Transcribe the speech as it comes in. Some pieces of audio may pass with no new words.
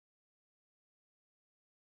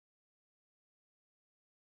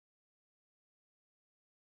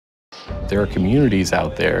there are communities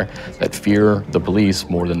out there that fear the police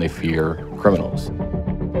more than they fear criminals.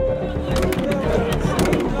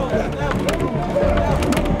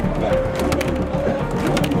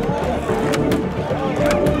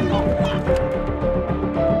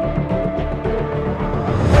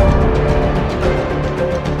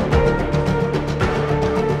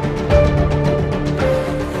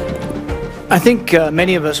 I think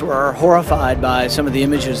many of us were horrified by some of the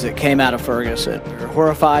images that came out of Ferguson. We were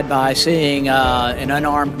horrified by seeing an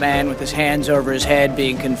unarmed man with his hands over his head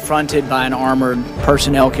being confronted by an armored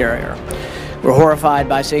personnel carrier. We're horrified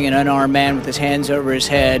by seeing an unarmed man with his hands over his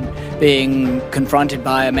head being confronted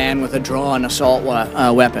by a man with a drawn assault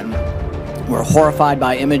weapon. We're horrified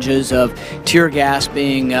by images of tear gas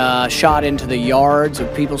being shot into the yards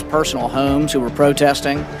of people's personal homes who were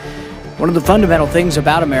protesting. One of the fundamental things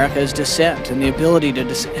about America is dissent and the ability to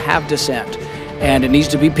have dissent. And it needs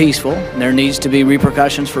to be peaceful. There needs to be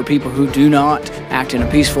repercussions for people who do not act in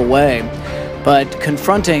a peaceful way. But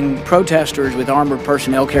confronting protesters with armored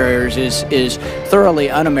personnel carriers is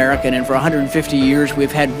thoroughly un-American, and for 150 years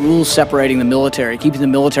we've had rules separating the military, keeping the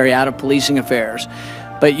military out of policing affairs.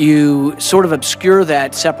 But you sort of obscure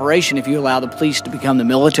that separation if you allow the police to become the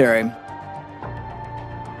military.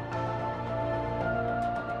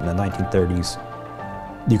 In the 1930s,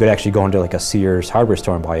 you could actually go into like a Sears hardware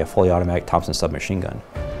store and buy a fully automatic Thompson submachine gun.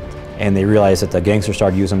 And they realized that the gangsters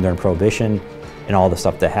started using them during Prohibition and all the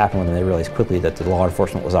stuff that happened with them. They realized quickly that the law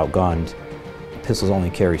enforcement was outgunned. Pistols only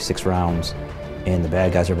carry 6 rounds, and the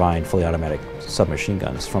bad guys are buying fully automatic submachine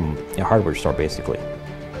guns from a hardware store, basically.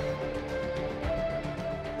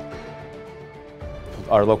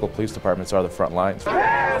 Our local police departments are the front lines.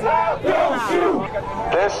 Hands up, don't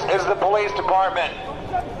shoot! This is the police department.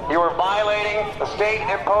 You are violating the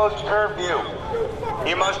state-imposed curfew.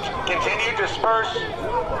 You must continue to disperse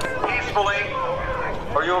peacefully,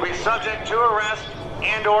 or you will be subject to arrest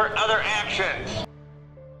and/or other actions.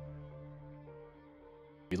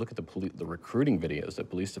 You look at the recruiting videos that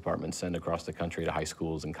police departments send across the country to high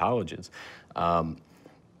schools and colleges.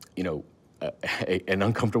 You know, an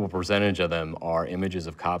uncomfortable percentage of them are images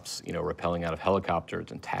of cops, you know, rappelling out of helicopters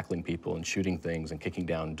and tackling people and shooting things and kicking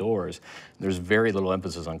down doors. There's very little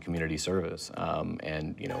emphasis on community service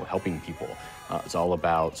and, you know, helping people. It's all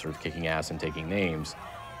about sort of kicking ass and taking names.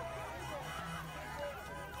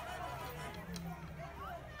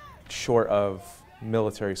 Short of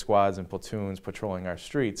military squads and platoons patrolling our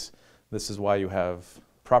streets, this is why you have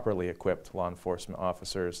properly equipped law enforcement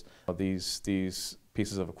officers. These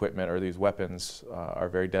pieces of equipment or these weapons are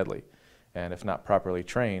very deadly, and if not properly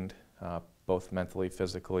trained, both mentally,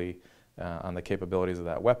 physically, on the capabilities of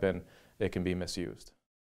that weapon, it can be misused.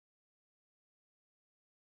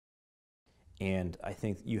 And I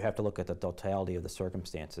think you have to look at the totality of the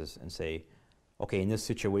circumstances and say, okay, in this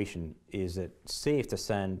situation, is it safe to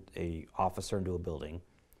send an officer into a building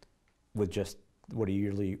with just what he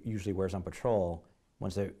usually wears on patrol,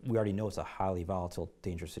 once we already know it's a highly volatile,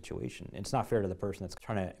 dangerous situation? It's not fair to the person that's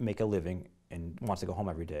trying to make a living and wants to go home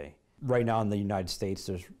every day. Right now in the United States,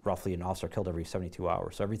 there's roughly an officer killed every 72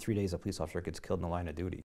 hours. So every 3 days, a police officer gets killed in the line of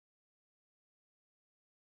duty.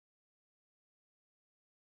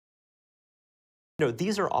 You know,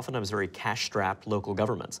 these are oftentimes very cash-strapped local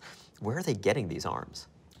governments. Where are they getting these arms?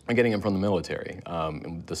 I'm getting them from the military.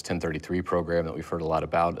 This 1033 program that we've heard a lot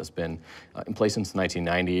about has been in place since the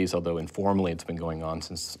 1990s, although informally it's been going on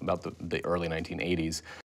since about the early 1980s.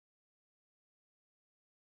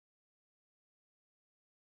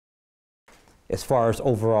 As far as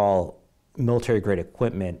overall military-grade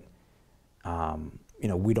equipment, you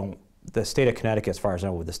know, the state of Connecticut, as far as I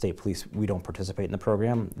know, with the state police, we don't participate in the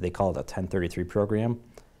program. They call it a 1033 program.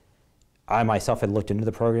 I myself had looked into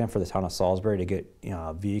the program for the town of Salisbury to get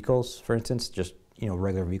vehicles, for instance, just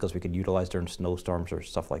regular vehicles we could utilize during snowstorms or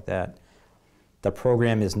stuff like that. The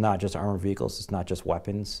program is not just armored vehicles, it's not just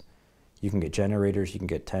weapons. You can get generators, you can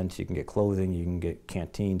get tents, you can get clothing, you can get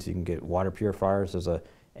canteens, you can get water purifiers.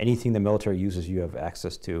 Anything the military uses, you have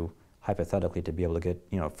access to, hypothetically, to be able to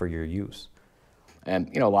get, for your use.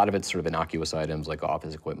 And, a lot of it's sort of innocuous items like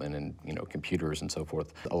office equipment and, computers and so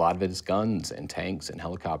forth. A lot of it is guns and tanks and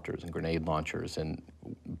helicopters and grenade launchers and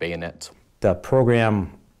bayonets. The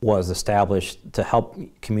program was established to help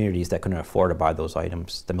communities that couldn't afford to buy those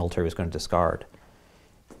items the military was going to discard.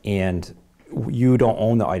 And you don't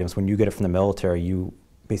own the items. When you get it from the military, you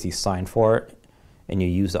basically sign for it and you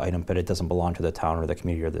use the item, but it doesn't belong to the town or the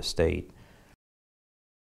community or the state.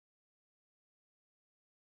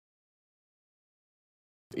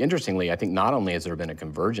 Interestingly, I think not only has there been a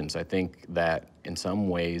convergence, I think that in some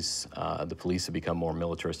ways the police have become more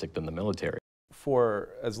militaristic than the military. for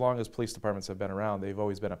as long as police departments have been around, they've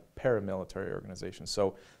always been a paramilitary organization.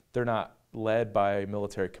 So they're not led by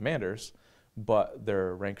military commanders, but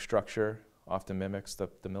their rank structure often mimics the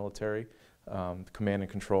military. Command and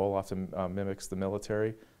control often mimics the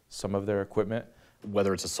military. Some of their equipment.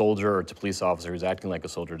 Whether it's a soldier or it's a police officer who's acting like a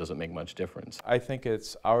soldier doesn't make much difference. I think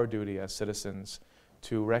it's our duty as citizens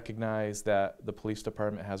to recognize that the police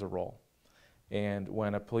department has a role. And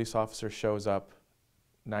when a police officer shows up,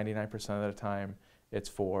 99% of the time, it's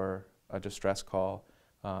for a distress call.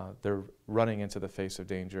 They're running into the face of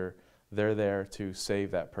danger. They're there to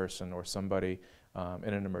save that person or somebody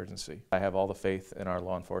in an emergency. I have all the faith in our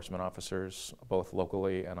law enforcement officers, both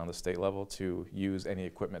locally and on the state level, to use any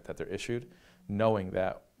equipment that they're issued, knowing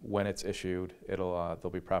that when it's issued,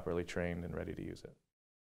 they'll be properly trained and ready to use it.